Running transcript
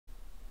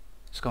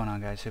going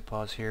on, guys? Hit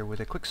pause here with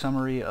a quick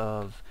summary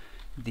of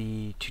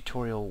the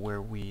tutorial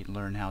where we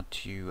learn how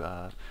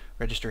to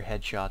register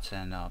headshots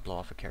and blow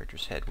off a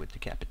character's head with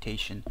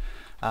decapitation.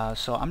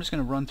 So I'm just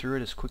going to run through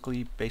it as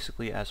quickly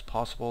basically as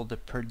possible. The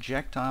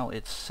projectile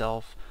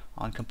itself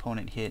on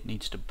component hit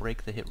needs to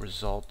break the hit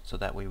result, so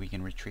that way we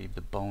can retrieve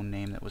the bone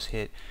name that was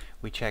hit.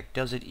 We check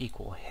does it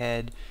equal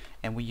head,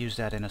 and we use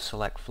that in a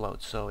select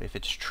float. So if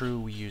it's true,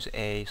 we use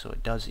A, so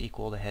it does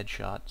equal the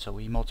headshot. So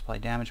we multiply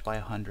damage by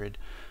 100,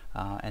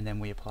 and then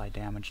we apply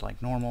damage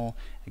like normal.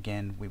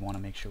 Again, we want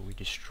to make sure we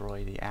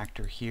destroy the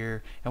actor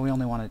here, and we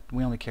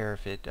only care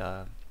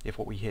if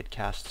what we hit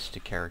casts to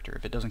character.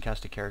 If it doesn't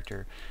cast to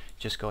character,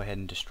 just go ahead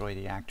and destroy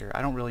the actor.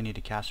 I don't really need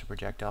to cast a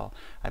projectile.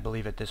 I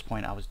believe at this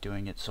point I was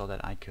doing it so that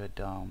I could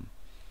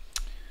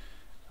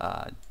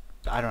I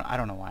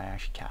don't know why I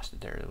actually cast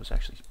it there. It was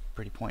actually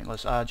pretty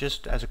pointless.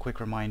 Just as a quick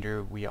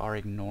reminder, we are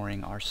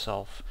ignoring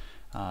ourself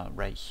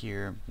right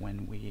here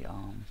when we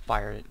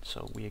fire it,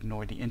 so we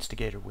ignore the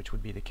instigator, which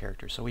would be the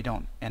character, so we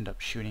don't end up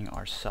shooting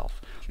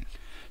ourself.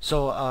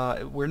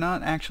 So we're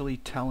not actually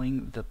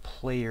telling the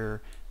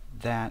player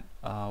that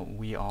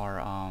we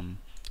are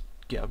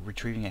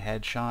retrieving a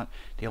headshot.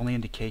 The only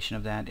indication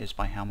of that is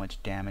by how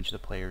much damage the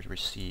player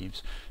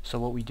receives. So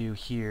what we do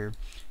here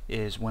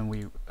is when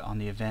we, on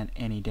the event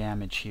any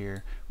damage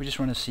here, we just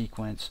run a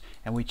sequence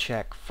and we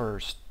check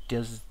first,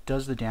 does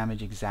the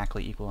damage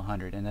exactly equal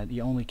 100? And the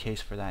only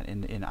case for that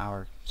in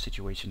our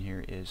situation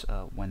here is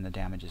when the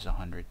damage is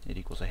 100, it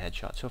equals a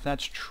headshot. So if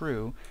that's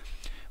true,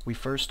 we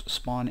first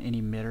spawn an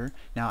emitter.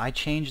 Now I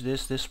changed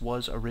this. This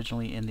was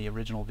originally in the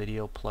original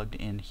video plugged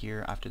in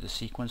here after the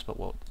sequence, but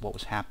what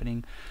was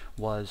happening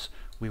was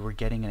we were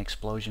getting an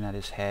explosion at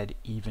his head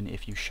even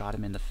if you shot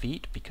him in the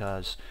feet,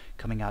 because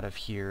coming out of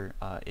here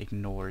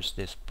ignores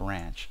this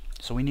branch.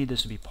 So we need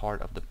this to be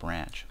part of the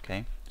branch,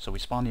 okay? So we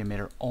spawn the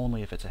emitter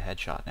only if it's a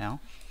headshot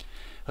now.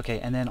 Okay,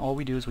 and then all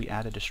we do is we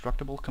add a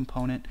destructible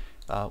component,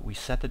 we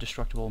set the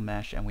destructible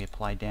mesh, and we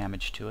apply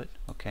damage to it,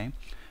 okay?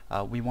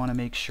 We want to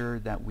make sure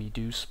that we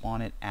do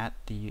spawn it at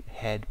the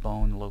head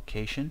bone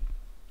location,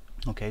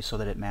 okay, so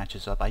that it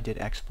matches up. I did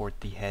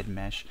export the head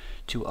mesh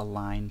to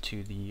align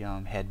to the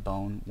head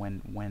bone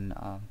when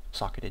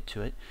socketed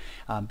to it.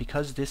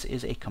 Because this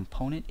is a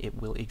component, it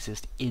will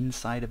exist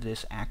inside of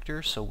this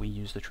actor, so we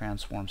use the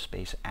transform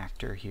space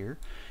actor here,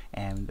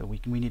 and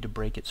we need to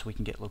break it so we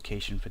can get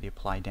location for the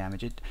apply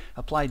damage.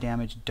 Apply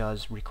damage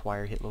does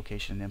require hit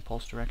location and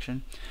impulse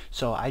direction,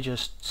 so I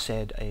just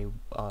said a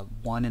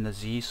 1 in the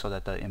Z so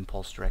that the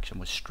impulse direction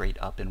was straight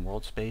up in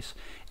world space,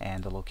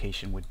 and the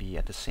location would be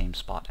at the same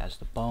spot as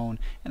the bone,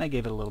 and I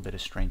gave it a little bit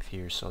of strength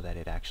here so that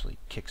it actually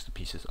kicks the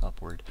pieces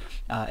upward.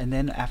 And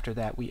then after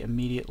that we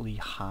immediately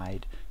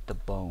hide the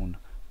bone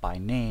by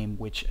name,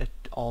 which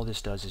all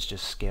this does is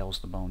just scales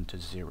the bone to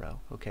 0,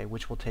 okay,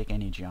 which will take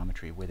any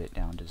geometry with it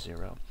down to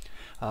 0.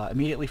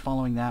 Immediately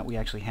following that, we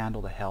actually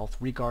handle the health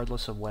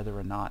regardless of whether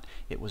or not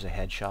it was a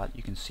headshot.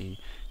 You can see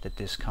that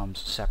this comes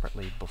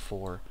separately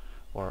before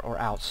or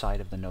outside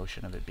of the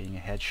notion of it being a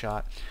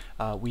headshot.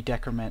 We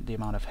decrement the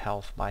amount of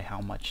health by how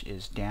much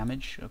is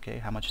damage, okay,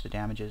 how much the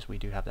damage is. We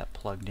do have that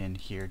plugged in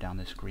here down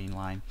this green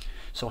line.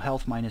 So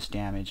health minus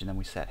damage, and then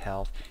we set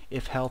health.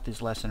 If health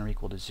is less than or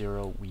equal to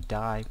 0, we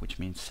die, which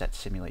means set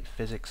simulate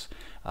physics.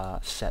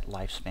 Set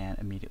lifespan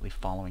immediately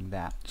following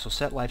that. So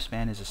set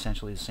lifespan is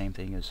essentially the same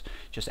thing as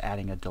just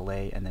adding a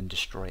delay and then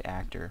destroy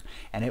actor.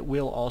 And it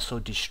will also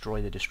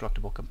destroy the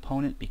destructible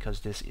component because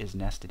this is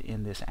nested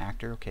in this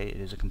actor, okay,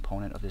 it is a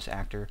component of this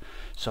actor.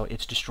 So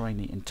it's destroying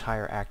the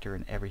entire actor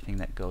and everything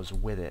that goes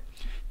with it.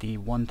 The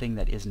one thing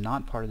that is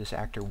not part of this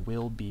actor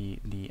will be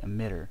the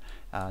emitter.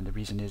 The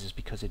reason is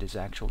because it is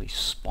actually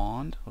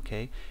spawned,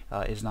 okay,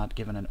 is not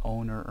given an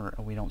owner,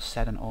 or we don't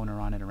set an owner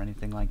on it or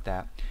anything like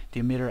that.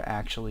 The emitter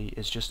actually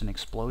is just an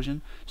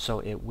explosion, so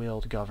it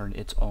will govern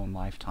its own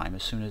lifetime.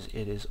 As soon as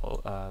it is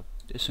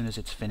as soon as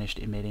it's finished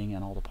emitting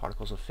and all the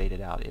particles have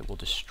faded out, it will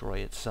destroy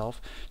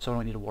itself, so I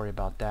don't need to worry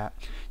about that.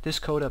 This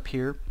code up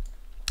here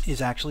is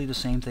actually the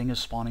same thing as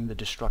spawning the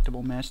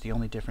destructible mesh. The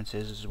only difference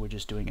is we're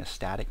just doing a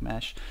static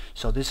mesh.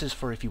 So this is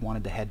for if you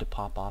wanted the head to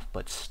pop off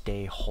but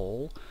stay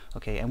whole,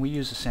 okay, and we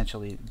use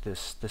essentially the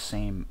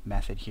same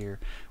method here.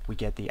 We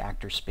get the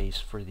actor space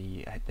for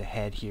the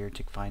head here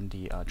to find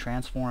the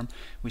transform.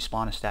 We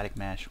spawn a static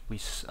mesh.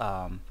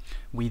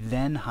 We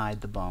then hide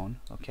the bone,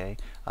 okay,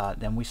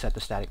 then we set the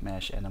static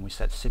mesh, and then we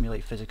set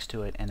simulate physics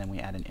to it, and then we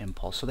add an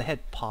impulse. So the head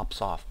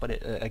pops off,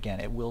 but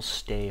again, it will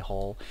stay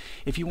whole.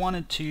 If you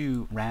wanted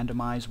to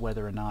randomize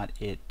whether or not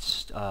it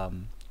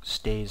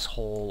stays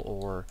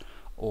whole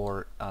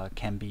or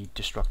can be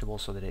destructible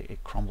so that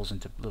it crumbles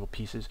into little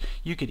pieces,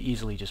 you could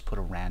easily just put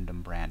a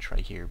random branch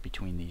right here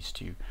between these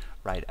two,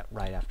 right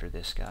after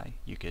this guy.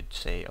 You could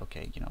say,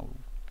 okay, you know,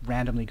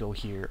 randomly go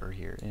here or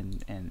here,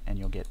 and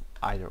you'll get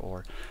either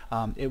or.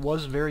 It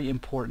was very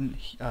important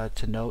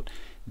to note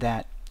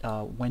that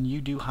when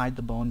you do hide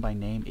the bone by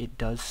name, it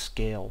does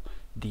scale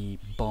the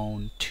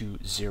bone to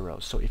 0.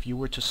 So if you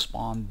were to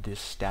spawn this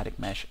static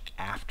mesh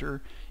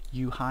after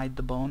you hide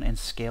the bone and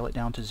scale it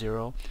down to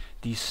 0,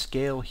 the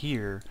scale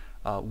here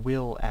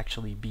will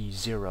actually be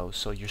 0,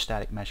 so your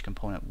static mesh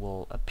component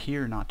will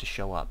appear not to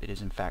show up. It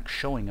is in fact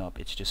showing up,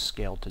 it's just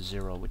scaled to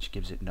 0, which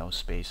gives it no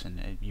space,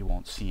 and you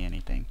won't see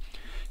anything.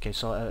 Okay,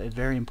 so it's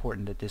very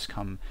important that this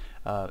come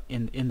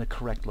in the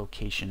correct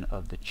location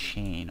of the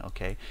chain.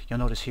 Okay, you'll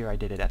notice here I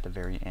did it at the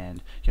very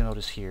end. You'll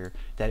notice here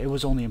that it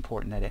was only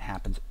important that it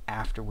happens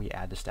after we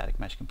add the static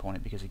mesh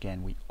component, because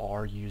again we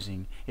are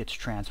using its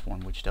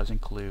transform, which does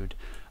include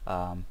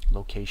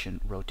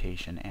location,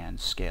 rotation, and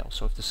scale.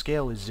 So if the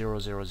scale is 0,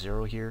 0,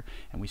 0 here,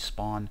 and we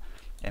spawn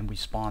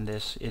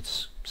this,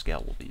 its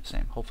scale will be the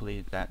same.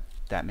 Hopefully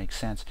that makes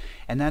sense.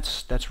 And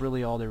that's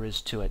really all there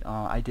is to it.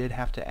 I did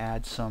have to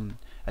add some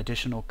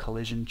additional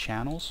collision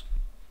channels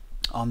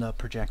on the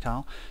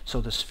projectile.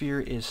 So the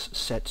sphere is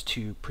set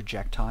to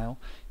projectile.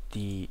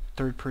 The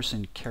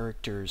third-person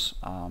character's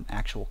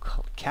actual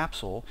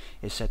capsule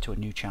is set to a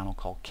new channel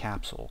called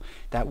capsule.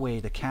 That way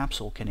the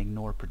capsule can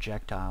ignore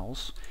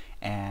projectiles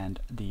and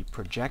the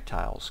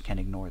projectiles can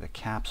ignore the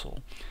capsule.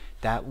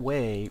 That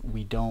way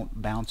we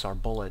don't bounce our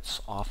bullets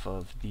off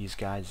of these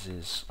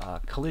guys'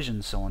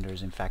 collision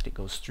cylinders. In fact, it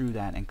goes through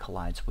that and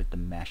collides with the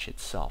mesh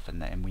itself,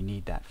 and we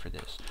need that for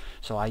this.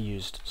 So I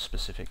used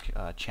specific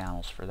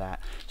channels for that.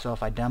 So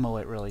if I demo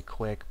it really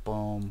quick,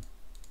 boom,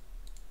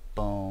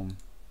 boom,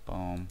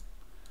 boom,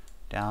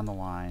 down the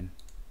line,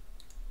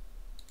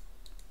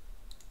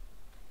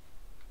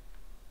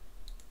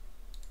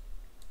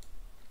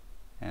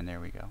 and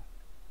there we go.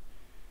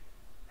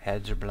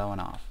 Heads are blowing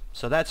off.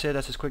 So that's it.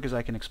 That's as quick as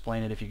I can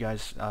explain it. If you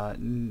guys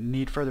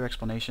need further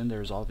explanation,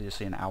 there's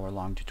obviously an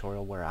hour-long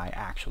tutorial where I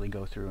actually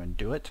go through and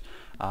do it.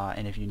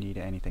 And if you need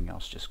anything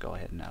else, just go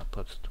ahead and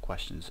put the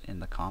questions in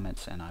the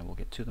comments, and I will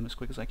get to them as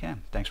quick as I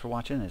can. Thanks for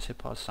watching. It's Hit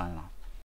Pause signing off.